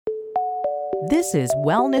This is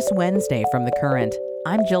Wellness Wednesday from The Current.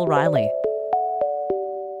 I'm Jill Riley.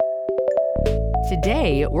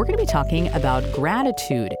 Today, we're going to be talking about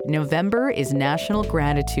gratitude. November is National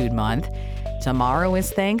Gratitude Month. Tomorrow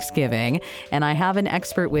is Thanksgiving, and I have an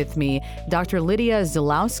expert with me. Dr. Lydia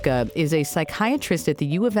Zalowska is a psychiatrist at the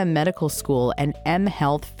U of M Medical School and M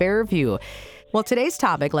Health Fairview. Well, today's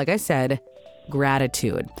topic, like I said,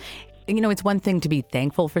 gratitude. You know, it's one thing to be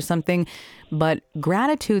thankful for something, but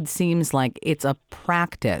gratitude seems like it's a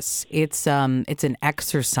practice. It's an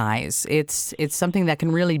exercise. It's something that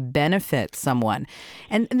can really benefit someone.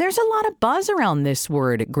 And there's a lot of buzz around this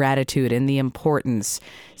word, gratitude, and the importance.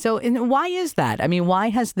 So why is that? I mean, why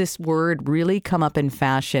has this word really come up in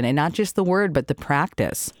fashion, and not just the word, but the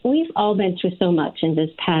practice? We've all been through so much in this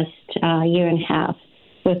past year and a half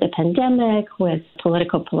with the pandemic, with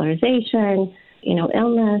political polarization,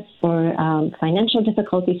 illness or financial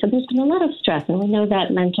difficulty. So there's been a lot of stress, and we know that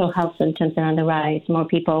mental health symptoms are on the rise. More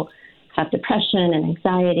people have depression and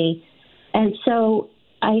anxiety. And so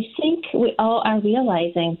I think we all are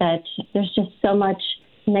realizing that there's just so much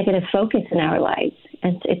negative focus in our lives,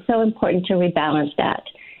 and it's so important to rebalance that.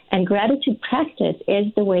 And gratitude practice is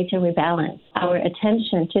the way to rebalance our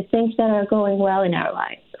attention to things that are going well in our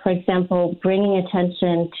lives. For example, bringing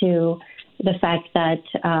attention to the fact that,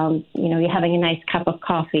 you're having a nice cup of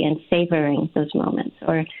coffee and savoring those moments,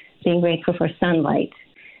 or being grateful for sunlight.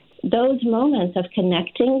 Those moments of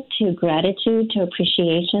connecting to gratitude, to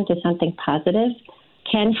appreciation, to something positive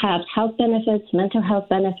can have health benefits, mental health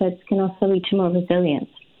benefits, can also lead to more resilience.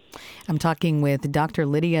 I'm talking with Dr.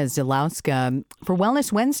 Lydia Zalowska. For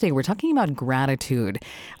Wellness Wednesday, we're talking about gratitude.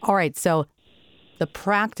 All right, so the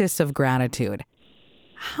practice of gratitude.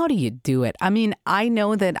 How do you do it? I mean, I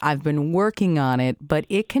know that I've been working on it, but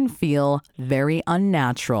it can feel very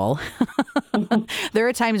unnatural. There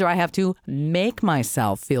are times where I have to make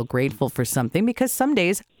myself feel grateful for something, because some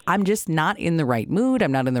days I'm just not in the right mood.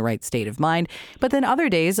 I'm not in the right state of mind. But then other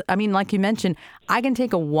days, I mean, like you mentioned, I can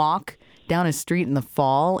take a walk down a street in the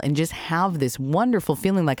fall and just have this wonderful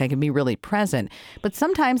feeling like I can be really present. But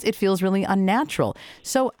sometimes it feels really unnatural.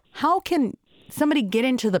 So how can somebody get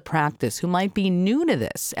into the practice who might be new to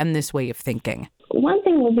this and this way of thinking? One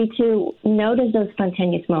thing would be to notice those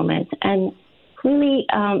spontaneous moments and really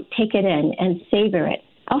take it in and savor it.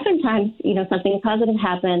 Oftentimes, something positive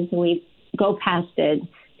happens, we go past it,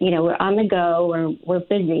 we're on the go, or we're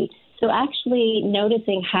busy. So actually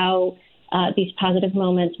noticing how these positive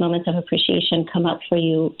moments of appreciation come up for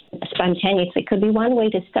you spontaneously could be one way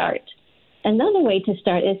to start. Another way to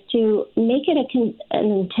start is to make it an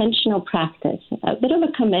intentional practice, a bit of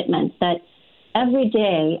a commitment that every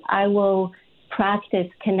day I will practice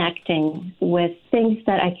connecting with things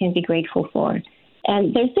that I can be grateful for.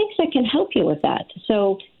 And there's things that can help you with that.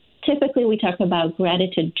 So typically we talk about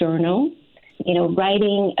gratitude journal,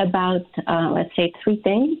 writing about, let's say, 3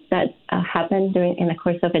 things that happen in the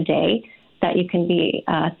course of a day that you can be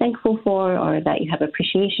thankful for, or that you have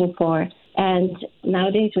appreciation for. And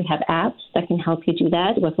nowadays we have apps that can help you do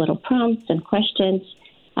that with little prompts and questions.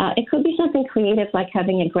 It could be something creative like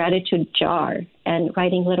having a gratitude jar and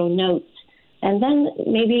writing little notes. And then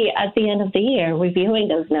maybe at the end of the year, reviewing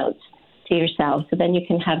those notes to yourself. So then you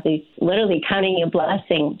can have these literally counting your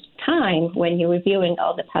blessing time when you're reviewing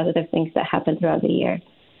all the positive things that happen throughout the year.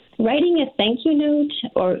 Writing a thank you note,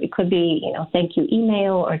 or it could be, thank you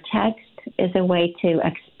email or text, is a way to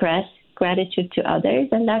express gratitude to others,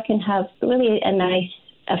 and that can have really a nice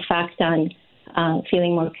effect on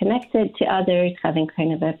feeling more connected to others, having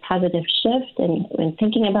kind of a positive shift in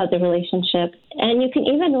thinking about the relationship. And you can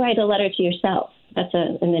even write a letter to yourself. That's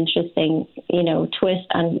an interesting, twist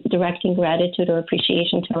on directing gratitude or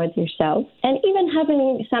appreciation towards yourself. And even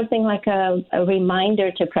having something like a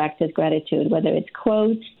reminder to practice gratitude, whether it's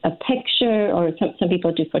quotes, a picture, or some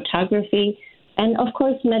people do photography. And of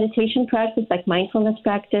course, meditation practice, like mindfulness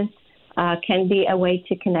practice, can be a way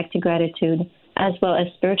to connect to gratitude, as well as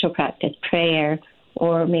spiritual practice, prayer,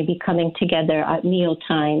 or maybe coming together at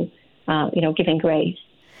mealtime, giving grace.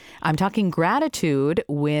 I'm talking gratitude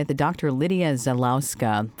with Dr. Lydia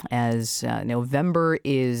Zalowska, as November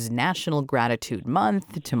is National Gratitude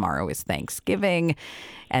Month. Tomorrow is Thanksgiving.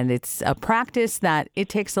 And it's a practice that it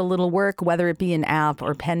takes a little work, whether it be an app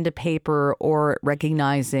or pen to paper, or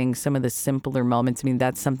recognizing some of the simpler moments. I mean,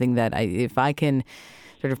 that's something that if I can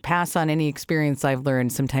sort of pass on any experience I've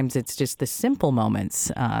learned, sometimes it's just the simple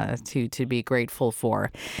moments to be grateful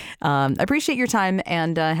for. I appreciate your time,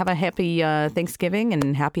 and have a happy Thanksgiving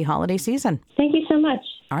and happy holiday season. Thank you so much.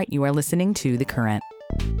 All right, you are listening to The Current.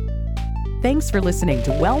 Thanks for listening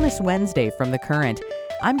to Wellness Wednesday from The Current.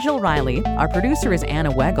 I'm Jill Riley. Our producer is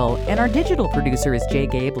Anna Weigel, and our digital producer is Jay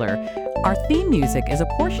Gabler. Our theme music is a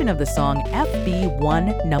portion of the song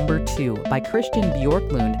FB1 No. 2 by Christian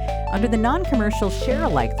Bjorklund under the non-commercial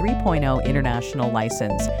Share-alike 3.0 international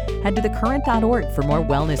license. Head to thecurrent.org for more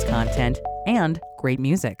wellness content and great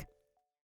music.